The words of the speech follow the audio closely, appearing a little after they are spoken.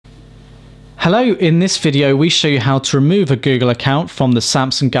Hello, in this video we show you how to remove a Google account from the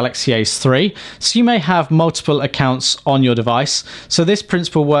Samsung Galaxy Ace 3. So you may have multiple accounts on your device. So this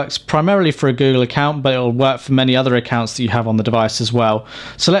principle works primarily for a Google account, but it will work for many other accounts that you have on the device as well.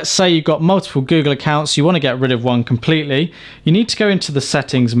 So let's say you've got multiple Google accounts, you want to get rid of one completely. You need to go into the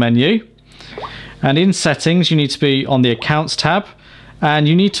settings menu, and in settings you need to be on the accounts tab, and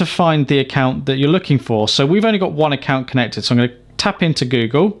you need to find the account that you're looking for. So we've only got one account connected, so I'm going to tap into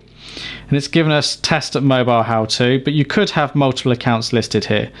Google. And it's given us test at mobile how to, but you could have multiple accounts listed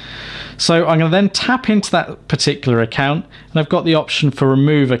here. So I'm going to then tap into that particular account, and I've got the option for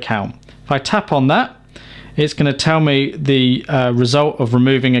remove account. If I tap on that, it's going to tell me the result of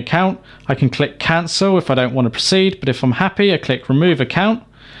removing account. I can click cancel if I don't want to proceed, but if I'm happy, I click remove account,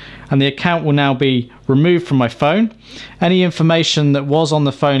 and the account will now be removed from my phone. Any information that was on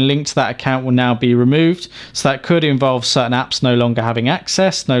the phone linked to that account will now be removed. So that could involve certain apps no longer having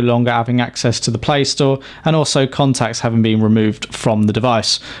access to the Play Store, and also contacts having been removed from the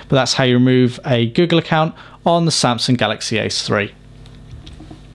device. But that's how you remove a Google account on the Samsung Galaxy Ace 3.